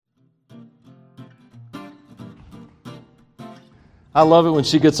I love it when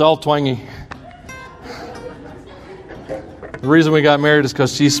she gets all twangy. The reason we got married is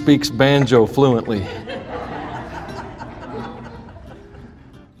because she speaks banjo fluently.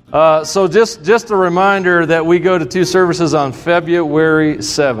 So just a reminder that we go to 2 services on February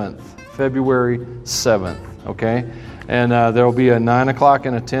 7th. February 7th, okay? And there will be a 9 o'clock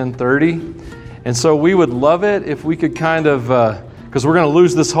and a 10:30. And so we would love it if we could kind of, because we're going to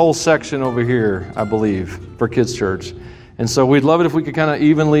lose this whole section over here, I believe, for Kids Church. And so we'd love it if we could kind of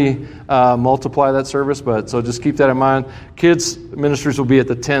evenly multiply that service, but so just keep that in mind. Kids ministries will be at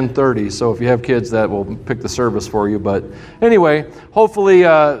the 10:30, so if you have kids, that will pick the service for you. But anyway, hopefully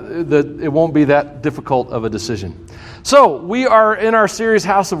it won't be that difficult of a decision. So we are in our series,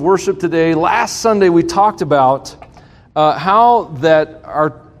 House of Worship, today. Last Sunday we talked about how that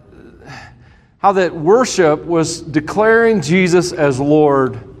worship was declaring Jesus as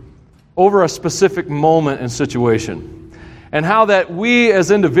Lord over a specific moment and situation. And how that we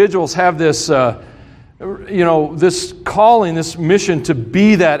as individuals have this, this calling, this mission to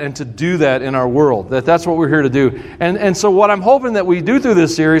be that and to do that in our world. That's what we're here to do. And so what I'm hoping that we do through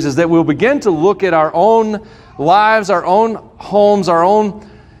this series is that we'll begin to look at our own lives, our own homes, our own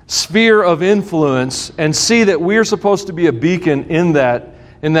sphere of influence, and see that we're supposed to be a beacon in that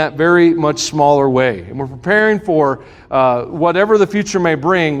very much smaller way. And we're preparing for whatever the future may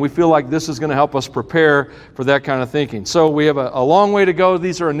bring. We feel like this is going to help us prepare for that kind of thinking. So we have a long way to go.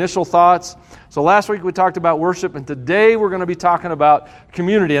 These are initial thoughts. So last week we talked about worship, and today we're going to be talking about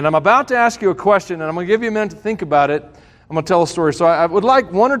community. And I'm about to ask you a question, and I'm going to give you a minute to think about it. I'm going to tell a story. So I would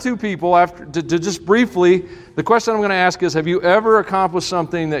like one or two people to just briefly, the question I'm going to ask is, have you ever accomplished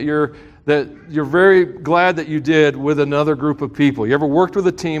something that you're very glad that you did with another group of people? You ever worked with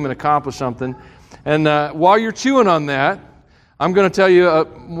a team and accomplished something? And while you're chewing on that, I'm going to tell you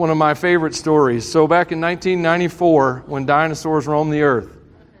one of my favorite stories. So back in 1994, when dinosaurs roamed the earth,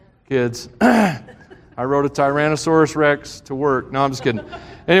 kids, I rode a Tyrannosaurus Rex to work. No, I'm just kidding.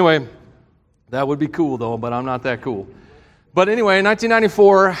 Anyway, that would be cool though, but I'm not that cool. But anyway, in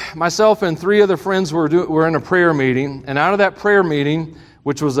 1994, myself and 3 other friends were in a prayer meeting, and out of that prayer meeting,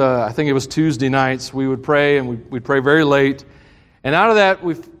 which was, I think it was Tuesday nights, we would pray, and we'd pray very late. And out of that,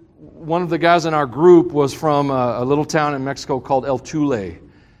 one of the guys in our group was from a little town in Mexico called El Tule,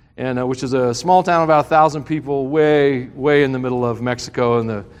 and which is a small town of about 1,000 people, way in the middle of Mexico in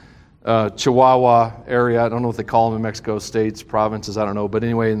the Chihuahua area. I don't know what they call them in Mexico, states, provinces, I don't know. But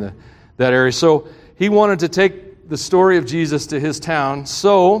anyway, in that area. So he wanted to take the story of Jesus to his town.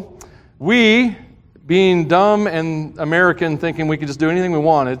 So we, being dumb and American, thinking we could just do anything we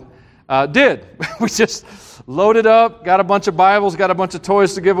wanted, did. We just loaded up, got a bunch of Bibles, got a bunch of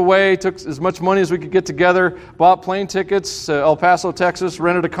toys to give away, took as much money as we could get together, bought plane tickets to El Paso, Texas,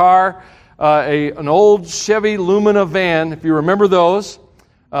 rented a car, an old Chevy Lumina van, if you remember those.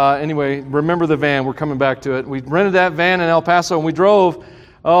 Anyway, remember the van, we're coming back to it. We rented that van in El Paso, and we drove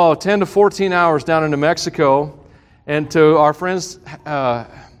 10 to 14 hours down into Mexico and to our friend's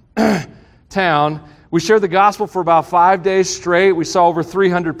town. We shared the gospel for about 5 days straight. We saw over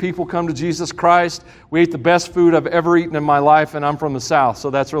 300 people come to Jesus Christ. We ate the best food I've ever eaten in my life, and I'm from the South,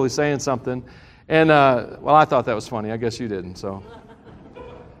 so that's really saying something. And, I thought that was funny. I guess you didn't, so.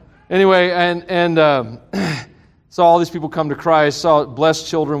 Anyway, and saw all these people come to Christ, saw blessed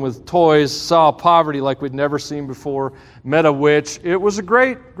children with toys, saw poverty like we'd never seen before, met a witch. It was a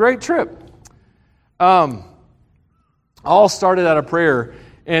great, great trip. All started out of prayer,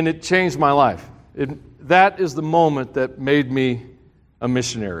 and it changed my life. That is the moment that made me a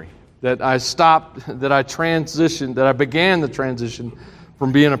missionary. That I stopped, that I transitioned, that I began the transition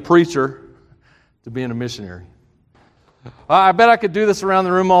from being a preacher to being a missionary. I bet I could do this around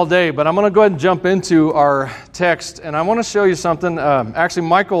the room all day, but I'm going to go ahead and jump into our text, and I want to show you something. Actually,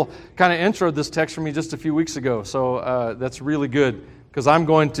 Michael kind of introed this text for me just a few weeks ago, so that's really good, because I'm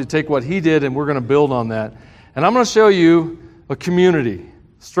going to take what he did, and we're going to build on that. And I'm going to show you a community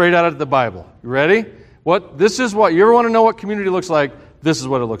straight out of the Bible. You ready? You ever want to know what community looks like? This is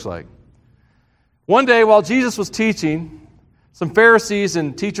what it looks like. One day, while Jesus was teaching, some Pharisees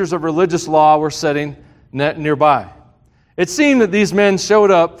and teachers of religious law were sitting nearby. It seemed that these men showed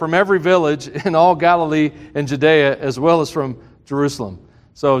up from every village in all Galilee and Judea, as well as from Jerusalem.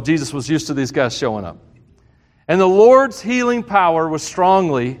 So Jesus was used to these guys showing up. And the Lord's healing power was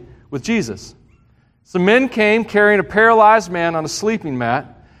strongly with Jesus. Some men came carrying a paralyzed man on a sleeping mat,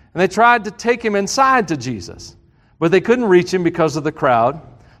 and they tried to take him inside to Jesus. But they couldn't reach him because of the crowd.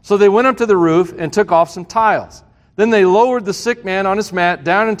 So they went up to the roof and took off some tiles. Then they lowered the sick man on his mat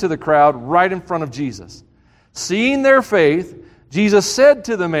down into the crowd right in front of Jesus. Seeing their faith, Jesus said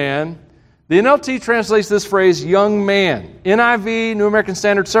to the man, The NLT translates this phrase, young man. NIV, New American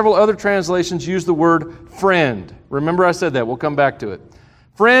Standard, several other translations use the word friend. Remember I said that. We'll come back to it.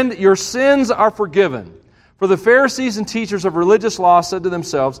 Friend, your sins are forgiven. For the Pharisees and teachers of religious law said to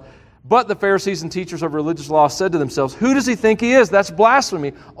themselves, who does he think he is? That's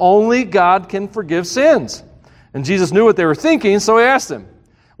blasphemy. Only God can forgive sins. And Jesus knew what they were thinking, so he asked them,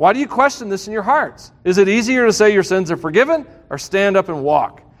 why do you question this in your hearts? Is it easier to say your sins are forgiven or stand up and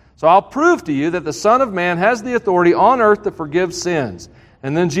walk? So I'll prove to you that the Son of Man has the authority on earth to forgive sins.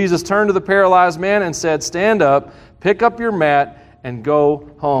 And then Jesus turned to the paralyzed man and said, stand up, pick up your mat, and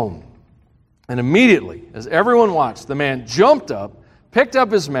go home. And immediately, as everyone watched, the man jumped up, picked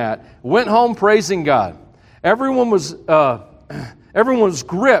up his mat, went home praising God. Everyone was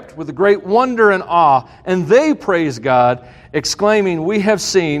gripped with a great wonder and awe, and they praised God, exclaiming, we have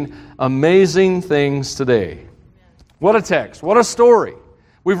seen amazing things today. What a text. What a story.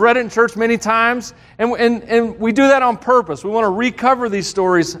 We've read it in church many times, and we do that on purpose. We want to recover these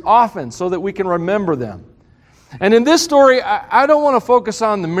stories often so that we can remember them. And in this story, I don't want to focus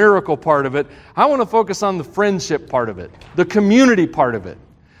on the miracle part of it. I want to focus on the friendship part of it, the community part of it.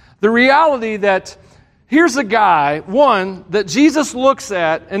 The reality that here's a guy, one, that Jesus looks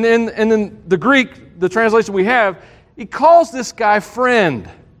at, and in the Greek, the translation we have, he calls this guy friend.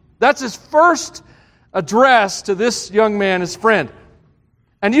 That's his first address to this young man, his friend.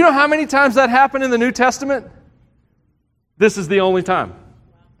 And you know how many times that happened in the New Testament? This is the only time.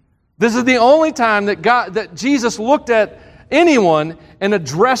 This is the only time that Jesus looked at anyone and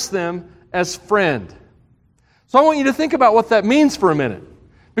addressed them as friend. So I want you to think about what that means for a minute.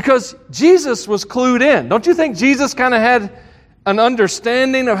 Because Jesus was clued in. Don't you think Jesus kind of had an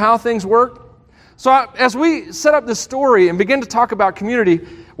understanding of how things work? So as we set up this story and begin to talk about community,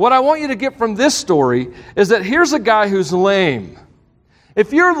 what I want you to get from this story is that here's a guy who's lame.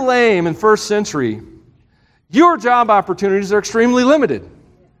 If you're lame in first century, your job opportunities are extremely limited.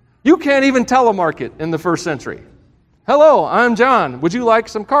 You can't even telemarket in the first century. Hello, I'm John. Would you like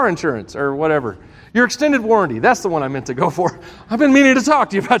some car insurance or whatever? Your extended warranty. That's the one I meant to go for. I've been meaning to talk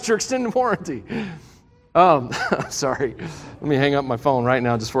to you about your extended warranty. Sorry. Let me hang up my phone right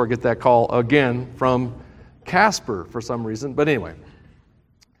now just before I get that call again from Casper for some reason. But anyway.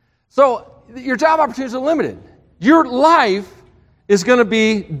 So your job opportunities are limited. Your life is going to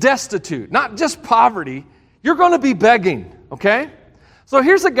be destitute. Not just poverty. You're going to be begging. Okay? So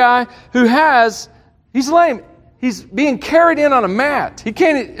here's a guy who he's lame. He's being carried in on a mat. He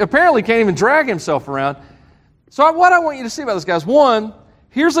apparently can't even drag himself around. So what I want you to see about this guy is, one,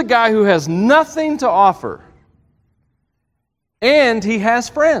 here's a guy who has nothing to offer. And he has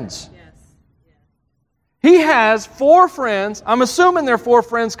friends. He has 4 friends. I'm assuming they're 4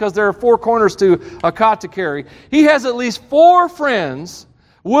 friends because there are 4 corners to a cot to carry. He has at least 4 friends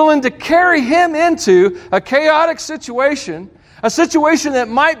willing to carry him into a chaotic situation, a situation that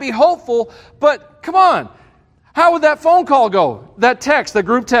might be hopeful, but come on. How would that phone call go? That text, the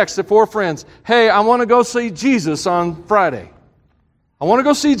group text to 4 friends. Hey, I want to go see Jesus on Friday. I want to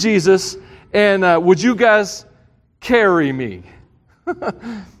go see Jesus, and would you guys carry me?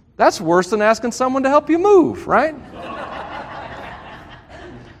 That's worse than asking someone to help you move, right?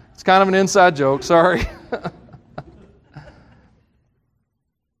 It's kind of an inside joke, sorry.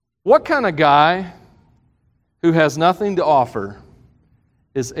 What kind of guy who has nothing to offer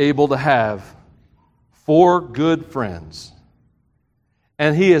is able to have 4 good friends?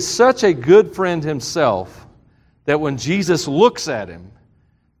 And he is such a good friend himself that when Jesus looks at him,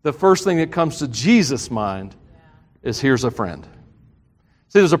 the first thing that comes to Jesus' mind is, here's a friend.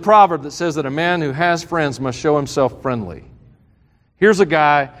 See, there's a proverb that says that a man who has friends must show himself friendly. Here's a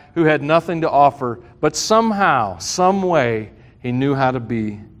guy who had nothing to offer, but somehow, some way, he knew how to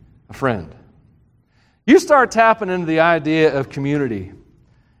be a friend. You start tapping into the idea of community.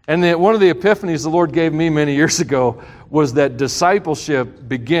 And one of the epiphanies the Lord gave me many years ago was that discipleship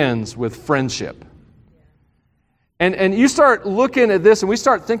begins with friendship. And you start looking at this and we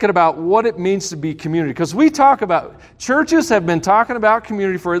start thinking about what it means to be community. Because churches have been talking about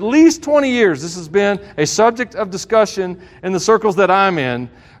community for at least 20 years. This has been a subject of discussion in the circles that I'm in,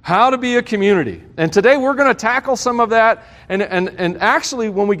 how to be a community. And today we're going to tackle some of that. And actually,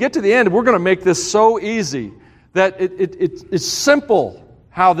 when we get to the end, we're going to make this so easy that it's simple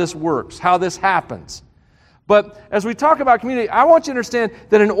how this works, how this happens. But as we talk about community, I want you to understand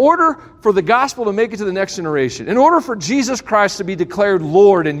that in order for the gospel to make it to the next generation, in order for Jesus Christ to be declared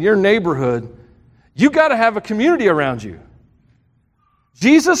Lord in your neighborhood, you've got to have a community around you.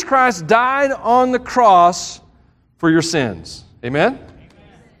 Jesus Christ died on the cross for your sins. Amen?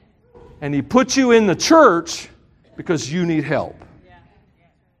 And He put you in the church because you need help.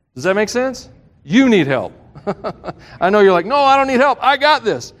 Does that make sense? You need help. I know you're like, no, I don't need help. I got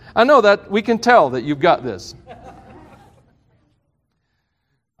this. I know that. We can tell that you've got this.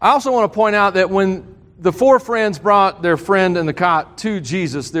 I also want to point out that when the 4 friends brought their friend in the cot to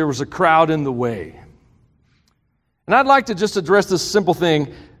Jesus, there was a crowd in the way. And I'd like to just address this simple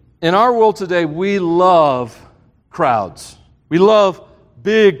thing. In our world today, we love crowds. We love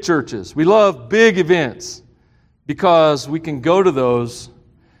big churches. We love big events because we can go to those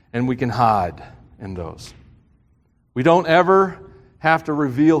and we can hide in those. We don't ever have to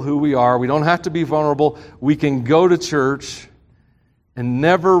reveal who we are. We don't have to be vulnerable. We can go to church and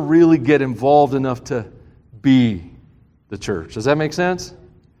never really get involved enough to be the church. Does that make sense?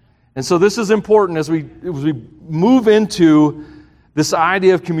 And so this is important as we move into this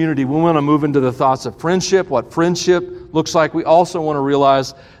idea of community. We want to move into the thoughts of friendship, what friendship looks like. We also want to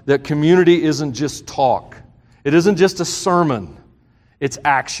realize that community isn't just talk. It isn't just a sermon. It's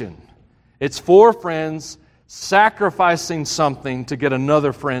action. It's 4 friends sacrificing something to get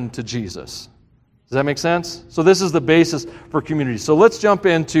another friend to Jesus. Does that make sense? So this is the basis for community. So let's jump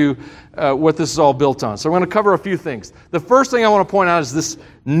into what this is all built on. So we're going to cover a few things. The first thing I want to point out is this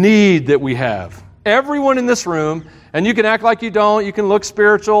need that we have. Everyone in this room, and you can act like you don't, you can look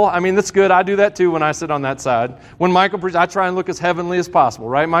spiritual. I mean, that's good. I do that too when I sit on that side. When Michael preaches, I try and look as heavenly as possible.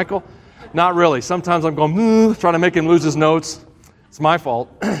 Right, Michael? Not really. Sometimes I'm going, trying to make him lose his notes. It's my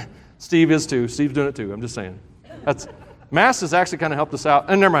fault. Steve is too. Steve's doing it too. I'm just saying. Mass has actually kind of helped us out.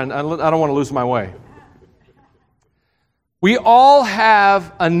 And never mind, I don't want to lose my way. We all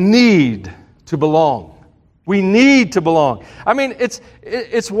have a need to belong. We need to belong. I mean,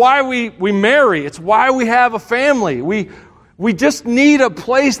 it's why we marry. It's why we have a family. We just need a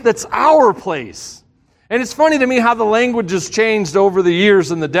place that's our place. And it's funny to me how the language has changed over the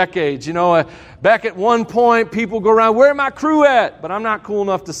years and the decades. You know, back at one point, people go around, where my crew at? But I'm not cool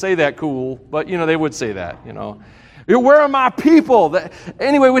enough to say that cool. But, you know, they would say that, you know. Where are my people?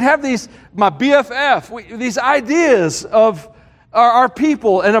 Anyway, we'd have my BFF, these ideas of our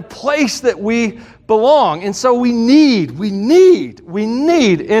people and a place that we belong. And so we need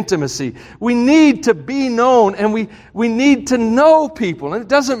intimacy. We need to be known, and we need to know people. And it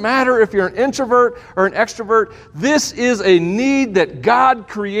doesn't matter if you're an introvert or an extrovert. This is a need that God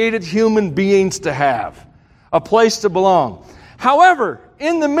created human beings to have, a place to belong. However,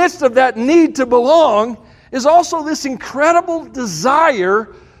 in the midst of that need to belong is also this incredible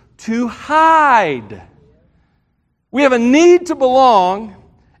desire to hide. We have a need to belong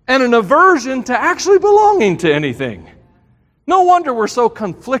and an aversion to actually belonging to anything. No wonder we're so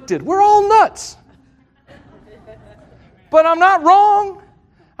conflicted. We're all nuts. But I'm not wrong.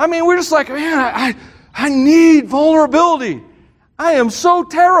 I mean, we're just like, man, I need vulnerability. I am so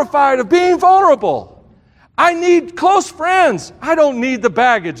terrified of being vulnerable. I need close friends. I don't need the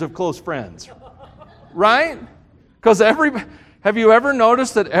baggage of close friends. Right? Because have you ever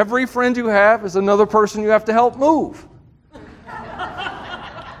noticed that every friend you have is another person you have to help move?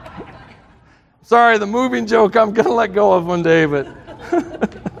 Sorry, the moving joke I'm going to let go of one day, but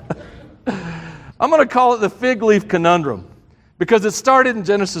I'm going to call it the fig leaf conundrum because it started in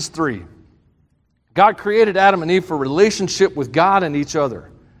Genesis 3. God created Adam and Eve for relationship with God and each other,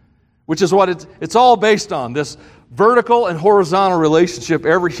 which is what it's all based on, this vertical and horizontal relationship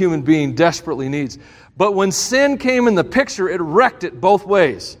every human being desperately needs. But when sin came in the picture, it wrecked it both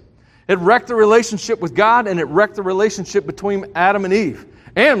ways. It wrecked the relationship with God, and it wrecked the relationship between Adam and Eve,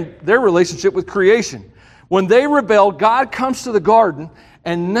 and their relationship with creation. When they rebelled, God comes to the garden,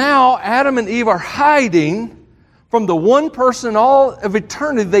 and now Adam and Eve are hiding from the one person in all of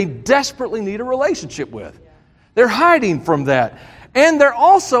eternity they desperately need a relationship with. They're hiding from that. And they're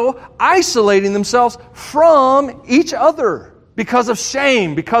also isolating themselves from each other because of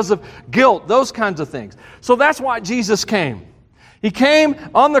shame, because of guilt, those kinds of things. So that's why Jesus came. He came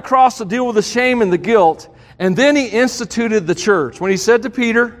on the cross to deal with the shame and the guilt, and then He instituted the church. When He said to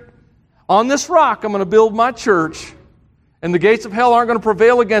Peter, on this rock I'm going to build my church, and the gates of hell aren't going to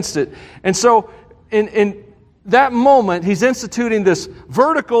prevail against it. And so in that moment, He's instituting this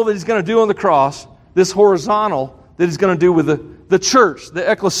vertical that He's going to do on the cross, this horizontal that He's going to do with the church,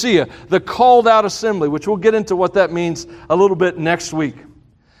 the ecclesia, the called out assembly, which we'll get into what that means a little bit next week.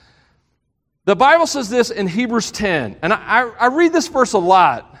 The Bible says this in Hebrews 10, and I read this verse a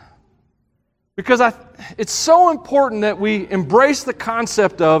lot because it's so important that we embrace the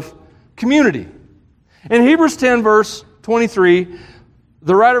concept of community. In Hebrews 10, verse 23,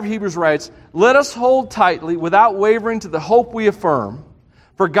 the writer of Hebrews writes, "Let us hold tightly without wavering to the hope we affirm,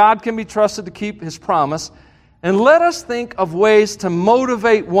 for God can be trusted to keep His promise. And let us think of ways to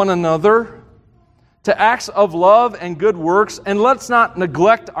motivate one another to acts of love and good works, and let's not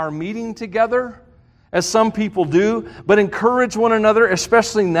neglect our meeting together, as some people do, but encourage one another,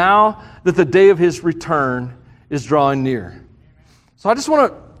 especially now that the day of His return is drawing near. So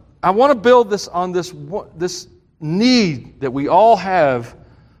I want to build this on this need that we all have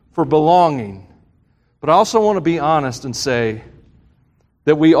for belonging, but I also want to be honest and say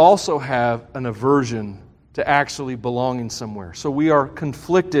that we also have an aversion to actually belonging somewhere. So we are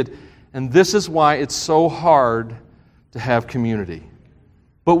conflicted, and this is why it's so hard to have community.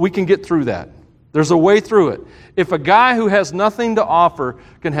 But we can get through that. There's a way through it. If a guy who has nothing to offer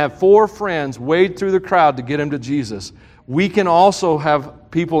can have 4 friends wade through the crowd to get him to Jesus, we can also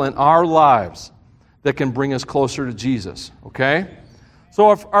have people in our lives that can bring us closer to Jesus. Okay?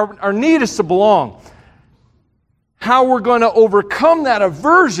 So if our need is to belong. How we're going to overcome that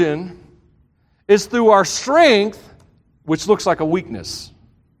aversion is through our strength, which looks like a weakness.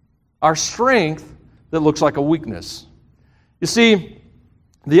 Our strength that looks like a weakness. You see,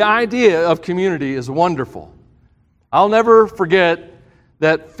 the idea of community is wonderful. I'll never forget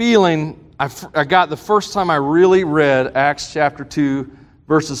that feeling I got the first time I really read Acts chapter 2,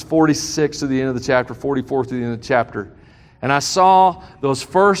 verses 46 to the end of the chapter, 44 to the end of the chapter. And I saw those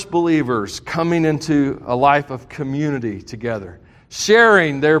first believers coming into a life of community together,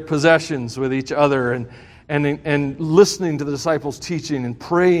 sharing their possessions with each other and listening to the disciples' teaching and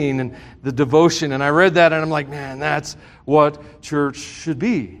praying and the devotion. And I read that and I'm like, man, that's what church should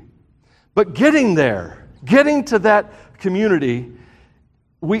be. But getting there, getting to that community,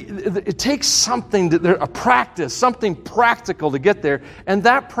 it takes something, a practice, something practical to get there. And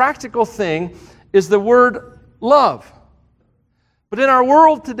that practical thing is the word love. But in our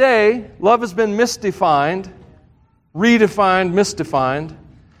world today, love has been misdefined, redefined, misdefined.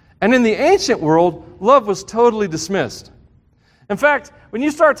 And in the ancient world, love was totally dismissed. In fact, when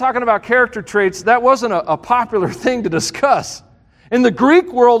you start talking about character traits, that wasn't a popular thing to discuss. In the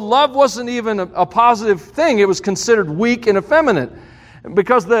Greek world, love wasn't even a positive thing. It was considered weak and effeminate.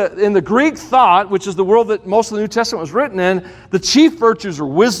 Because in the Greek thought, which is the world that most of the New Testament was written in, the chief virtues are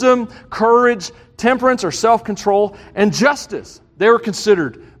wisdom, courage, temperance or self-control, and justice. They were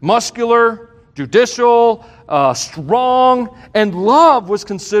considered muscular, judicial, strong, and love was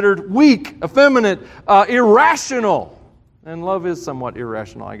considered weak, effeminate, irrational. And love is somewhat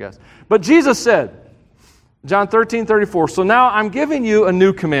irrational, I guess. But Jesus said, John 13:34, so now I'm giving you a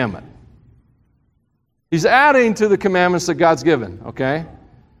new commandment. He's adding to the commandments that God's given, okay?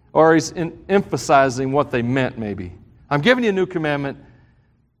 Or he's emphasizing what they meant, maybe. I'm giving you a new commandment.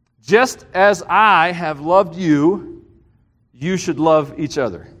 Just as I have loved you, you should love each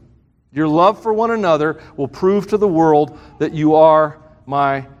other. Your love for one another will prove to the world that you are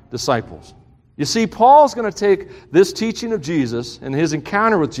my disciples. You see, Paul's going to take this teaching of Jesus and his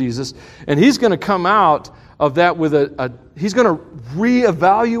encounter with Jesus, and he's going to come out of that with he's going to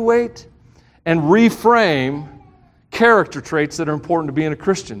reevaluate and reframe character traits that are important to being a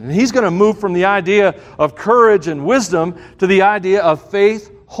Christian. And he's going to move from the idea of courage and wisdom to the idea of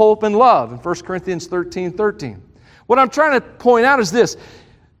faith, hope, and love in 1 Corinthians 13:13. What I'm trying to point out is this.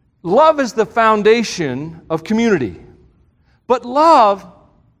 Love is the foundation of community. But love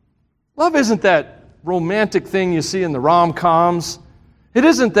isn't that romantic thing you see in the rom-coms. It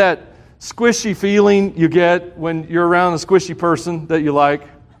isn't that squishy feeling you get when you're around a squishy person that you like.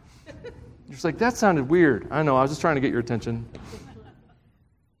 You're just like, that sounded weird. I know, I was just trying to get your attention.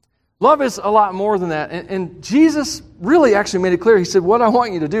 Love is a lot more than that. And Jesus really actually made it clear. He said, what I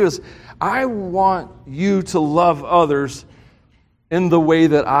want you to do is, I want you to love others in the way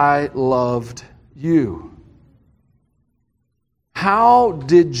that I loved you. How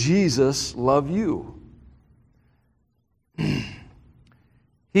did Jesus love you?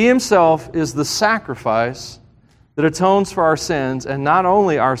 He himself is the sacrifice that atones for our sins, and not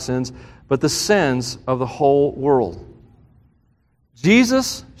only our sins, but the sins of the whole world.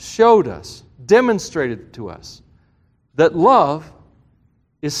 Jesus showed us, demonstrated to us, that love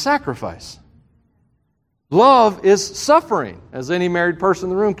is sacrifice. Love is suffering, as any married person in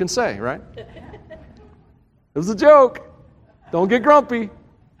the room can say, right? It was a joke. Don't get grumpy.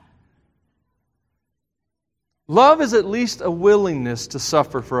 Love is at least a willingness to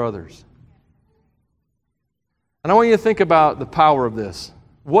suffer for others. And I want you to think about the power of this.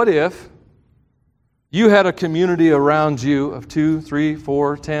 What if you had a community around you of 2, 3,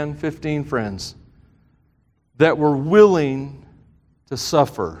 4, 10, 15 friends that were willing to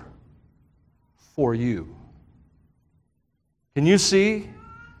suffer for you? Can you see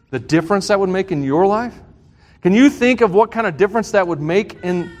the difference that would make in your life? Can you think of what kind of difference that would make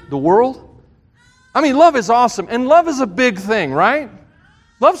in the world? I mean, love is awesome, and love is a big thing, right?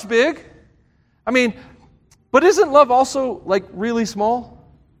 Love's big. I mean, but isn't love also like really small?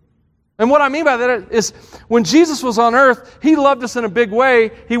 And what I mean by that is when Jesus was on earth, He loved us in a big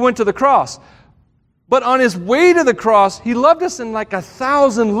way. He went to the cross. But on His way to the cross, He loved us in like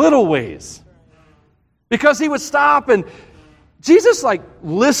 1,000 little ways. Because He would stop and Jesus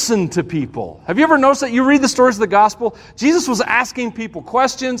listened to people. Have you ever noticed that? You read the stories of the gospel, Jesus was asking people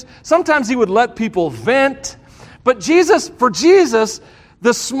questions. Sometimes He would let people vent. But for Jesus,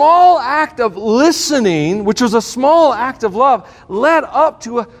 the small act of listening, which was a small act of love, led up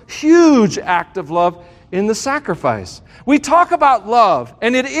to a huge act of love in the sacrifice. We talk about love,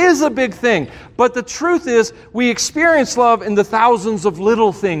 and it is a big thing. But the truth is, we experience love in the thousands of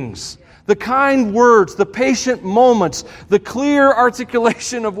little things. The kind words, the patient moments, the clear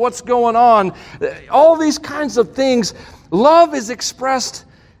articulation of what's going on, all these kinds of things. Love is expressed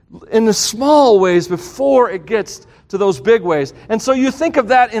in the small ways before it gets to those big ways. And so you think of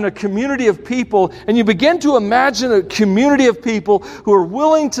that in a community of people, and you begin to imagine a community of people who are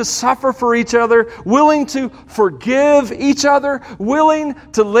willing to suffer for each other, willing to forgive each other, willing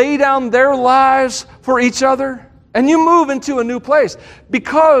to lay down their lives for each other. And you move into a new place.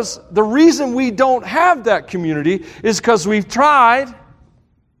 Because the reason we don't have that community is because we've tried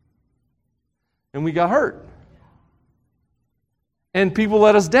and we got hurt. And people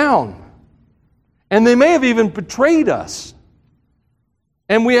let us down. And they may have even betrayed us.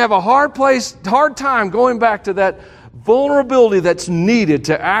 And we have a hard time going back to that vulnerability that's needed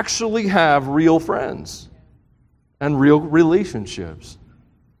to actually have real friends and real relationships.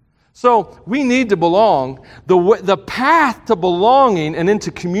 So we need to belong. The path to belonging and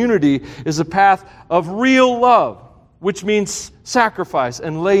into community is a path of real love, which means sacrifice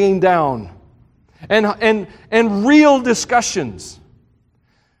and laying down and real discussions.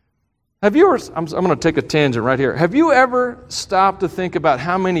 Have you ever, I'm going to take a tangent right here. Have you ever stopped to think about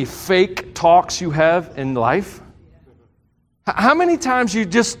how many fake talks you have in life? How many times you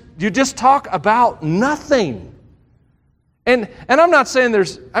just talk about nothing? And I'm not saying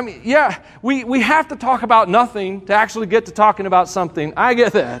we have to talk about nothing to actually get to talking about something. I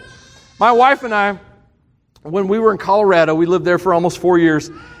get that. My wife and I, when we were in Colorado, we lived there for almost 4 years,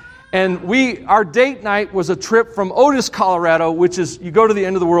 and our date night was a trip from Otis, Colorado, which is, you go to the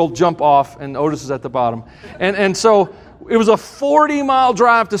end of the world, jump off, and Otis is at the bottom. And so it was a 40-mile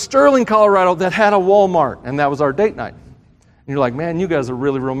drive to Sterling, Colorado that had a Walmart, and that was our date night. And you're like, man, you guys are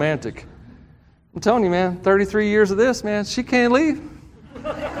really romantic. I'm telling you, man, 33 years of this, man, she can't leave.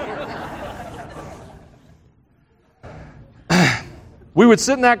 We would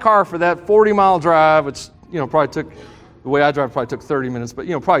sit in that car for that 40-mile drive, which, probably took, the way I drive probably took 30 minutes, but,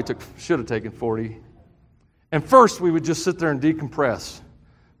 should have taken 40. And first, we would just sit there and decompress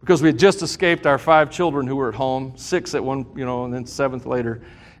because we had just escaped our 5 children who were at home, 6 at one, and then 7th later.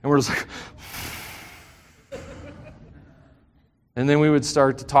 And we're just like, and then we would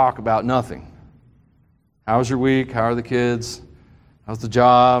start to talk about nothing. How was your week? How are the kids? How's the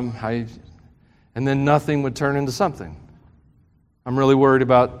job? And then nothing would turn into something. I'm really worried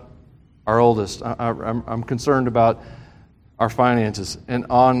about our oldest. I'm concerned about our finances. And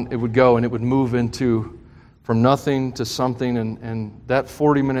on it would go, and it would move into from nothing to something. And that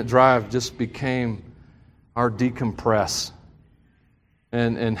 40-minute drive just became our decompress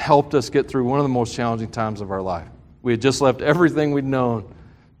and helped us get through one of the most challenging times of our life. We had just left everything we'd known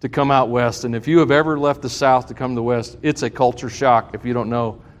to come out west. And if you have ever left the South to come to the West, it's a culture shock. If you don't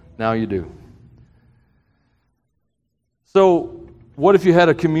know, now you do. So what if you had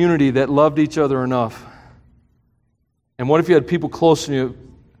a community that loved each other enough? And what if you had people close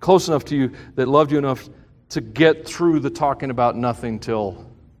enough to you that loved you enough to get through the talking about nothing till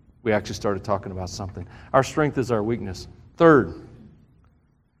we actually started talking about something? Our strength is our weakness. Third,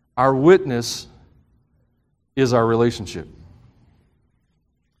 our witness is our relationship.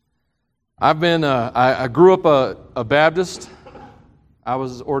 I grew up a Baptist. I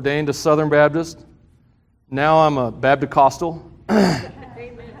was ordained a Southern Baptist. Now I'm a Baptist-costal.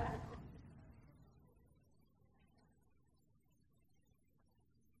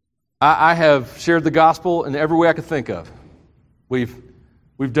 I have shared the gospel in every way I could think of. We've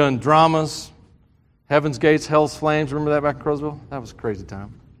done dramas, Heaven's Gates, Hell's Flames. Remember that back in Crowsville? That was a crazy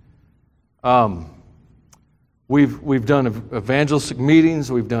time. We've done evangelistic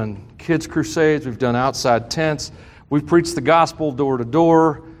meetings. We've done kids' crusades. We've done outside tents. We've preached the gospel door to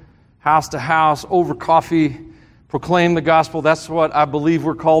door, house to house, over coffee, proclaim the gospel. That's what I believe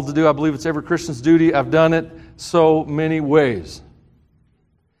we're called to do. I believe it's every Christian's duty. I've done it so many ways.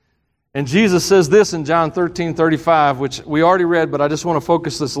 And Jesus says this in John 13:35, which we already read, but I just want to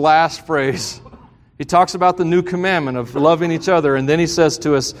focus this last phrase. He talks about the new commandment of loving each other. And then he says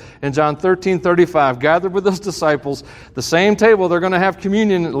to us in John 13:35, gathered with those disciples, the same table they're going to have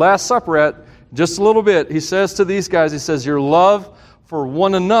communion, Last Supper at, just a little bit. He says to these guys, he says, your love for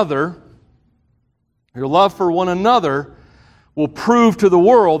one another will prove to the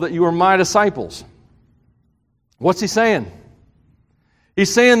world that you are my disciples. What's he saying?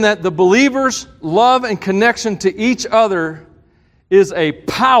 He's saying that the believer's love and connection to each other is a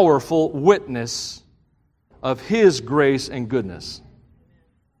powerful witness of His grace and goodness.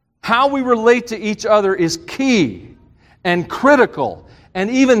 How we relate to each other is key and critical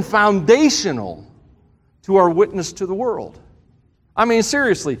and even foundational to our witness to the world. I mean,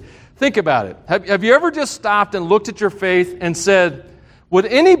 seriously, think about it. Have you ever just stopped and looked at your faith and said, would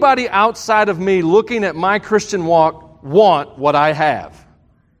anybody outside of me looking at my Christian walk want what I have?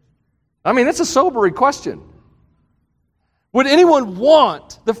 I mean, it's a sobering question. Would anyone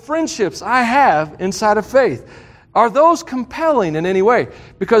want the friendships I have inside of faith? Are those compelling in any way?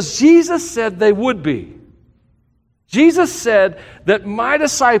 Because Jesus said they would be. Jesus said that my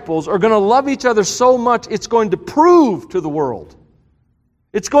disciples are going to love each other so much it's going to prove to the world.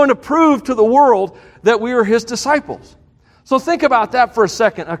 It's going to prove to the world that we are His disciples. So think about that for a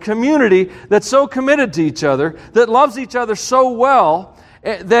second. A community that's so committed to each other, that loves each other so well,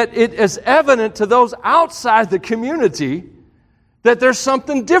 that it is evident to those outside the community that there's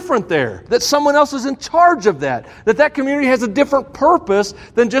something different there, that someone else is in charge of that community has a different purpose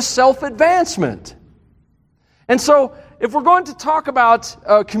than just self-advancement. And so, if we're going to talk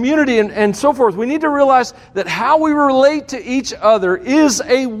about community and so forth, we need to realize that how we relate to each other is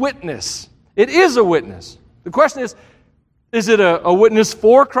a witness. It is a witness. The question is it a witness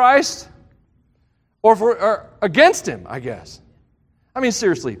for Christ or against Him, I guess? I mean,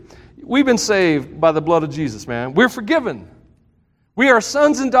 seriously, we've been saved by the blood of Jesus, man. We're forgiven. We are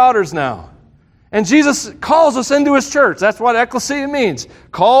sons and daughters now. And Jesus calls us into His church. That's what ecclesia means.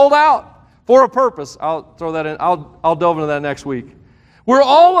 Called out for a purpose. I'll throw that in. I'll delve into that next week. We're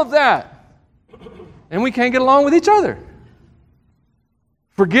all of that. And we can't get along with each other.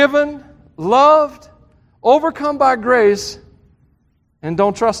 Forgiven, loved, overcome by grace, and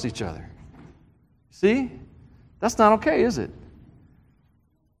don't trust each other. See? That's not okay, is it?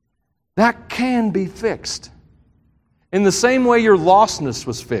 That can be fixed. In the same way your lostness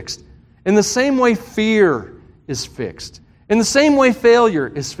was fixed. In the same way fear is fixed. In the same way failure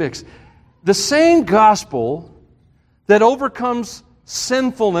is fixed. The same gospel that overcomes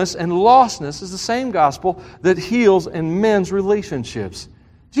sinfulness and lostness is the same gospel that heals and mends relationships.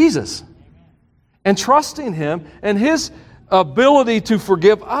 Jesus. And trusting Him and His ability to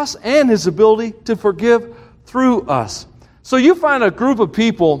forgive us and His ability to forgive through us. So you find a group of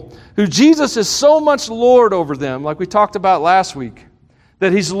people who Jesus is so much Lord over them, like we talked about last week,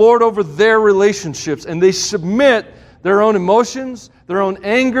 that He's Lord over their relationships, and they submit their own emotions, their own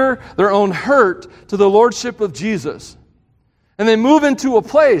anger, their own hurt to the Lordship of Jesus. And they move into a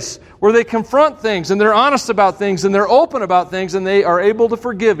place where they confront things, and they're honest about things, and they're open about things, and they are able to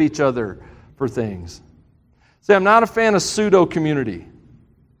forgive each other for things. See, I'm not a fan of pseudo-community.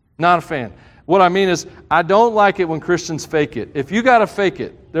 Not a fan. What I mean is, I don't like it when Christians fake it. If you got to fake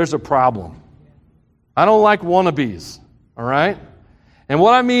it, there's a problem. I don't like wannabes, all right? And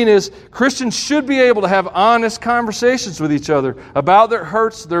what I mean is, Christians should be able to have honest conversations with each other about their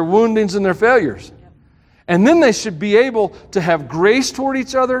hurts, their woundings, and their failures. And then they should be able to have grace toward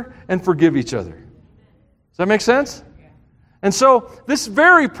each other and forgive each other. Does that make sense? And so, this is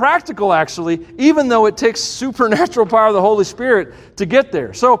very practical, actually, even though it takes supernatural power of the Holy Spirit to get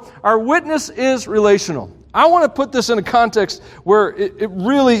there. So, our witness is relational. I want to put this in a context where it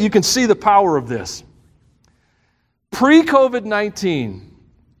really, you can see the power of this. Pre-COVID-19,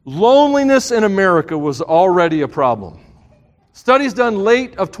 loneliness in America was already a problem. Studies done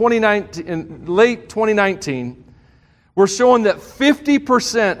late 2019 were showing that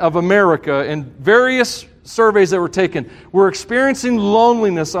 50% of America in various surveys that were taken were experiencing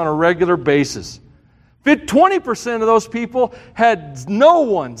loneliness on a regular basis. 20% of those people had no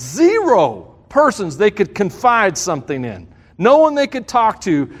one, zero persons they could confide something in. No one they could talk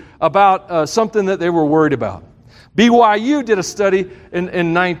to about something that they were worried about. BYU did a study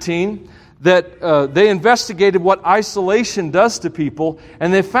in 19 that they investigated what isolation does to people,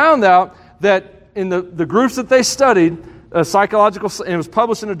 and they found out that in the groups that they studied, psychological, and it was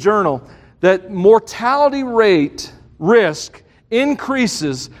published in a journal, that mortality rate risk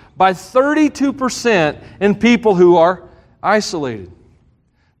increases by 32% in people who are isolated.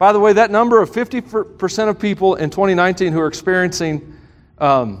 By the way, that number of 50% of people in 2019 who are experiencing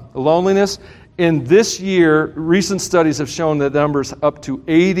loneliness, in this year, recent studies have shown that the number is up to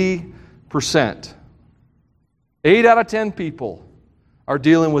 80%. 8 out of 10 people are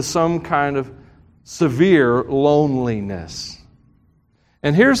dealing with some kind of severe loneliness.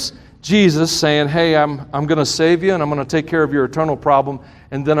 And here's Jesus saying, hey, I'm going to save you, and I'm going to take care of your eternal problem,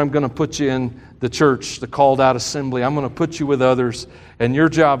 and then I'm going to put you in the church, the called out assembly. I'm going to put you with others, and your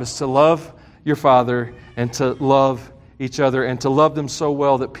job is to love your Father and to love each other and to love them so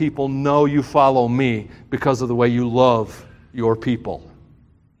well that people know you follow me because of the way you love your people.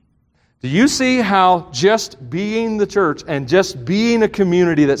 Do you see how just being the church and just being a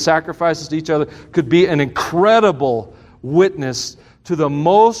community that sacrifices to each other could be an incredible witness to the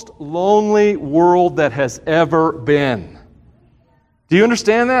most lonely world that has ever been? Do you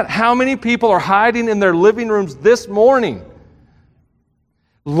understand that? How many people are hiding in their living rooms this morning?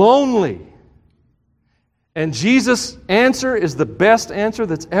 Lonely. And Jesus' answer is the best answer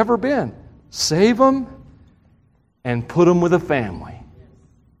that's ever been. Save them and put them with a family.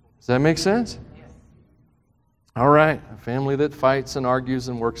 Does that make sense? All right, a family that fights and argues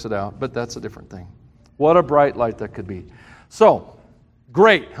and works it out, but that's a different thing. What a bright light that could be. So,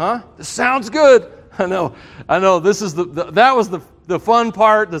 great, huh? This sounds good. I know. This is that was the fun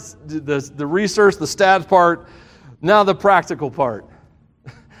part, the research, the stats part. Now the practical part,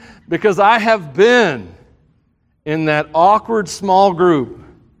 because I have been in that awkward small group.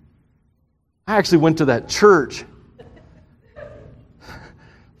 I actually went to that church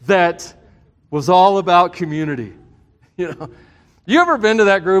that was all about community. You ever been to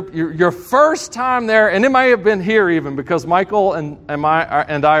that group? Your first time there, and it might have been here even, because Michael and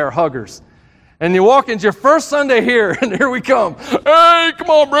I are huggers. And you walk in, it's your first Sunday here, and here we come. Hey, come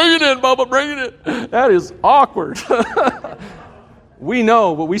on, bring it in, Bubba, bring it in. That is awkward. We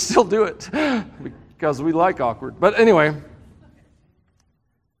know, but we still do it because we like awkward. But anyway,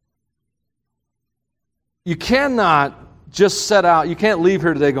 you cannot just set out. You can't leave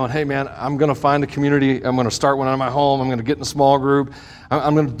here today going, hey, man, I'm going to find a community. I'm going to start one out of my home. I'm going to get in a small group.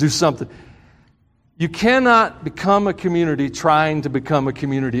 I'm going to do something. You cannot become a community trying to become a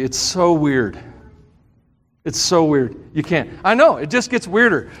community. It's so weird. It's so weird. You can't. I know. It just gets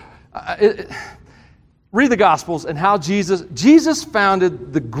weirder. Read the Gospels and how Jesus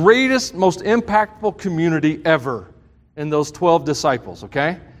founded the greatest, most impactful community ever in those 12 disciples,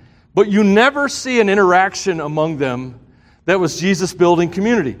 okay? But you never see an interaction among them that was Jesus building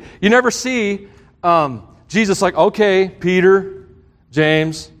community. You never see Jesus like, okay, Peter,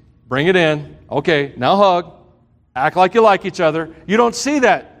 James, bring it in. Okay, now hug. Act like you like each other. You don't see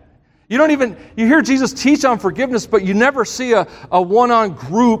that. You hear Jesus teach on forgiveness, but you never see a one-on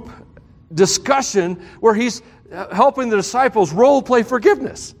group discussion where he's helping the disciples role play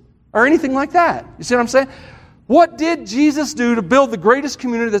forgiveness or anything like that. You see what I'm saying? What did Jesus do to build the greatest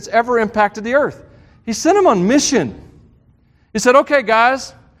community that's ever impacted the earth? He sent them on mission. He said, okay,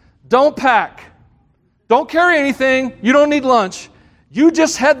 guys, don't pack. Don't carry anything. You don't need lunch. You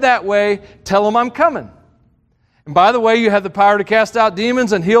just head that way. Tell them I'm coming. And by the way, you have the power to cast out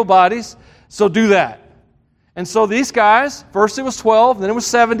demons and heal bodies, so do that. And so these guys, first it was 12, then it was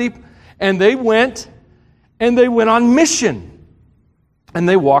 70, and they went on mission. And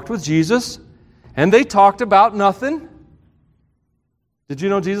they walked with Jesus, and they talked about nothing. Did you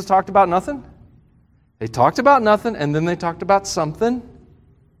know Jesus talked about nothing? They talked about nothing, and then they talked about something.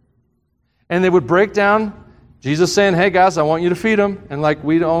 And they would break down Jesus saying, hey guys, I want you to feed them. And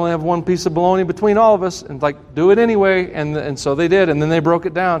we only have one piece of bologna between all of us. And do it anyway. And so they did. And then they broke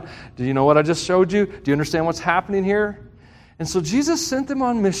it down. Do you know what I just showed you? Do you understand what's happening here? And so Jesus sent them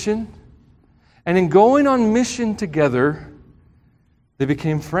on mission. And in going on mission together, they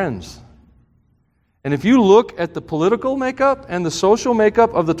became friends. And if you look at the political makeup and the social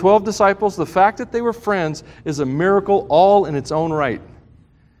makeup of the 12 disciples, the fact that they were friends is a miracle all in its own right.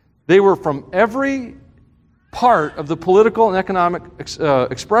 They were from every part of the political and economic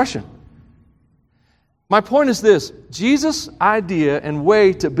expression. My point is this: Jesus' idea and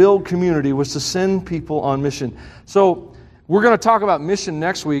way to build community was to send people on mission. So we're going to talk about mission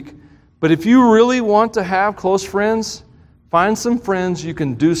next week, but if you really want to have close friends, find some friends you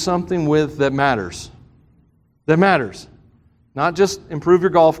can do something with that matters. That matters. Not just improve your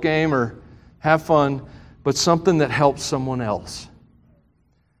golf game or have fun, but something that helps someone else.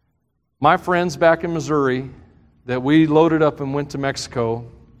 My friends back in Missouri that we loaded up and went to Mexico,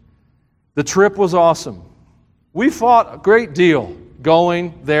 the trip was awesome. We fought a great deal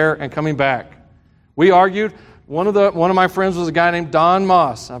going there and coming back. We argued. One of my friends was a guy named Don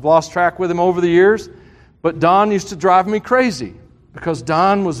Moss. I've lost track with him over the years, but Don used to drive me crazy because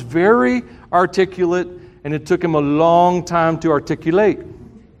Don was very articulate and it took him a long time to articulate.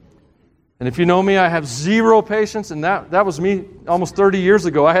 And if you know me, I have zero patience, and that was me almost 30 years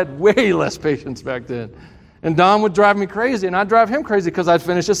ago. I had way less patience back then. And Don would drive me crazy, and I'd drive him crazy because I'd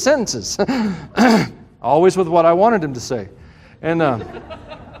finish his sentences. Always with what I wanted him to say. And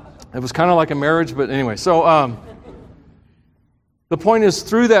it was kind of like a marriage, but anyway. So the point is,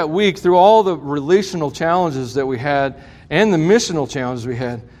 through that week, through all the relational challenges that we had and the missional challenges we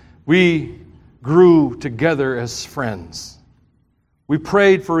had, we grew together as friends. We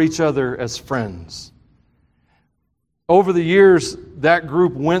prayed for each other as friends. Over the years, that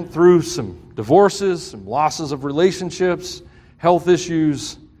group went through some divorces, some losses of relationships, health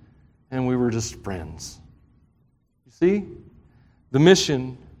issues, and we were just friends. You see? The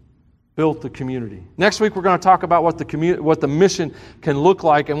mission built the community. Next week, we're going to talk about what the mission can look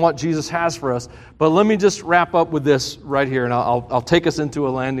like and what Jesus has for us. But let me just wrap up with this right here, and I'll take us into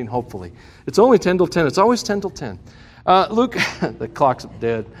a landing, hopefully. It's only 10 till 10. It's always 10 till 10. Luke, the clock's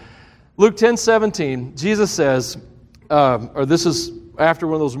dead. Luke 10:17, Jesus says, or this is after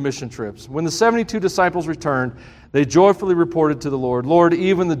one of those mission trips. When the 72 disciples returned, they joyfully reported to the Lord, Lord,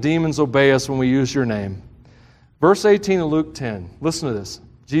 even the demons obey us when we use your name. Verse 18 of Luke 10, listen to this.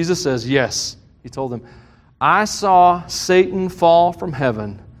 Jesus says, yes, he told them, I saw Satan fall from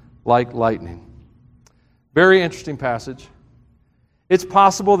heaven like lightning. Very interesting passage. It's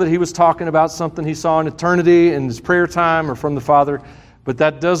possible that he was talking about something he saw in eternity in his prayer time or from the Father, but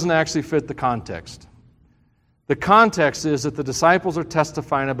that doesn't actually fit the context. The context is that the disciples are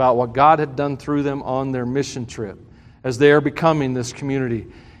testifying about what God had done through them on their mission trip as they are becoming this community.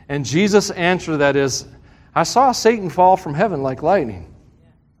 And Jesus' answer to that is, I saw Satan fall from heaven like lightning.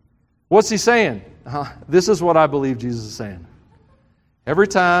 What's he saying? This is what I believe Jesus is saying. Every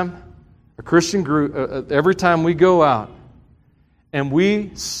time a Christian group, every time we go out and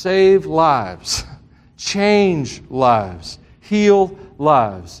we save lives, change lives, heal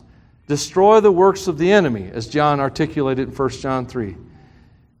lives, destroy the works of the enemy, as John articulated in 1 John 3.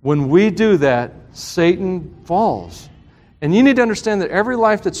 When we do that, Satan falls. And you need to understand that every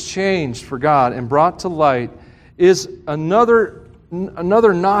life that's changed for God and brought to light is another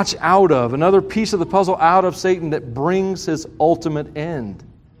notch out of, another piece of the puzzle out of Satan that brings his ultimate end.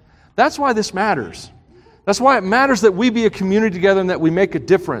 That's why this matters. That's why it matters that we be a community together and that we make a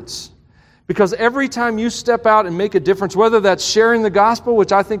difference. Because every time you step out and make a difference, whether that's sharing the gospel,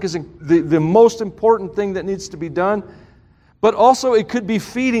 which I think is the most important thing that needs to be done, but also it could be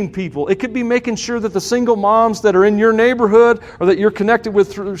feeding people. It could be making sure that the single moms that are in your neighborhood or that you're connected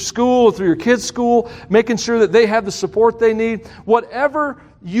with through school or through your kids' school, making sure that they have the support they need. Whatever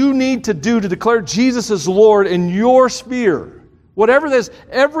you need to do to declare Jesus as Lord in your sphere, whatever that is,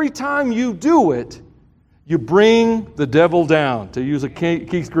 every time you do it, you bring the devil down, to use a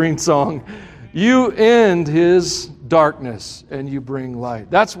Keith Green song. You end his darkness and you bring light.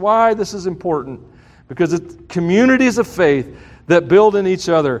 That's why this is important. Because it's communities of faith that build in each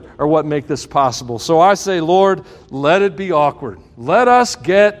other are what make this possible. So I say, Lord, let it be awkward. Let us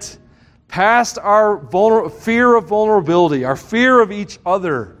get past our fear of vulnerability, our fear of each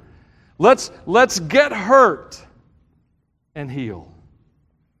other. Let's get hurt and heal.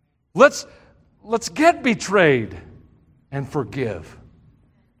 Let's get betrayed and forgive.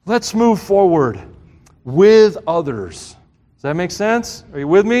 Let's move forward with others. Does that make sense? Are you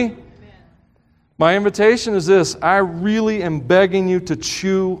with me? My invitation is this. I really am begging you to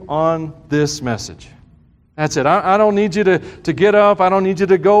chew on this message. That's it. I don't need you to get up. I don't need you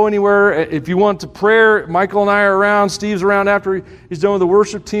to go anywhere. If you want to pray, Michael and I are around. Steve's around after he's done with the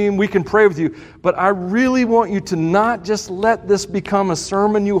worship team. We can pray with you. But I really want you to not just let this become a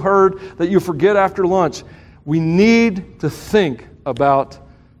sermon you heard that you forget after lunch. We need to think about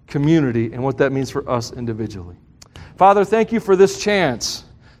community and what that means for us individually. Father, thank you for this chance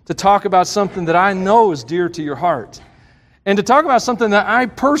to talk about something that I know is dear to your heart. And to talk about something that I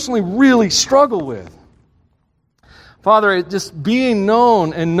personally really struggle with. Father, just being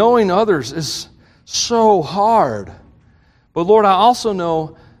known and knowing others is so hard. But Lord, I also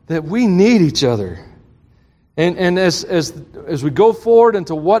know that we need each other. And as we go forward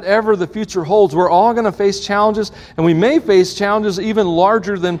into whatever the future holds, we're all going to face challenges. And we may face challenges even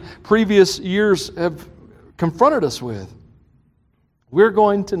larger than previous years have confronted us with. We're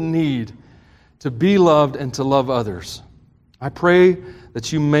going to need to be loved and to love others. I pray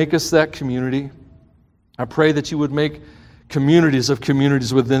that you make us that community. I pray that you would make communities of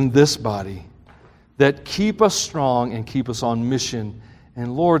communities within this body that keep us strong and keep us on mission.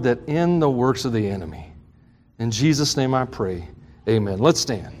 And Lord, that end the works of the enemy. In Jesus' name I pray. Amen. Let's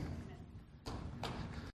stand.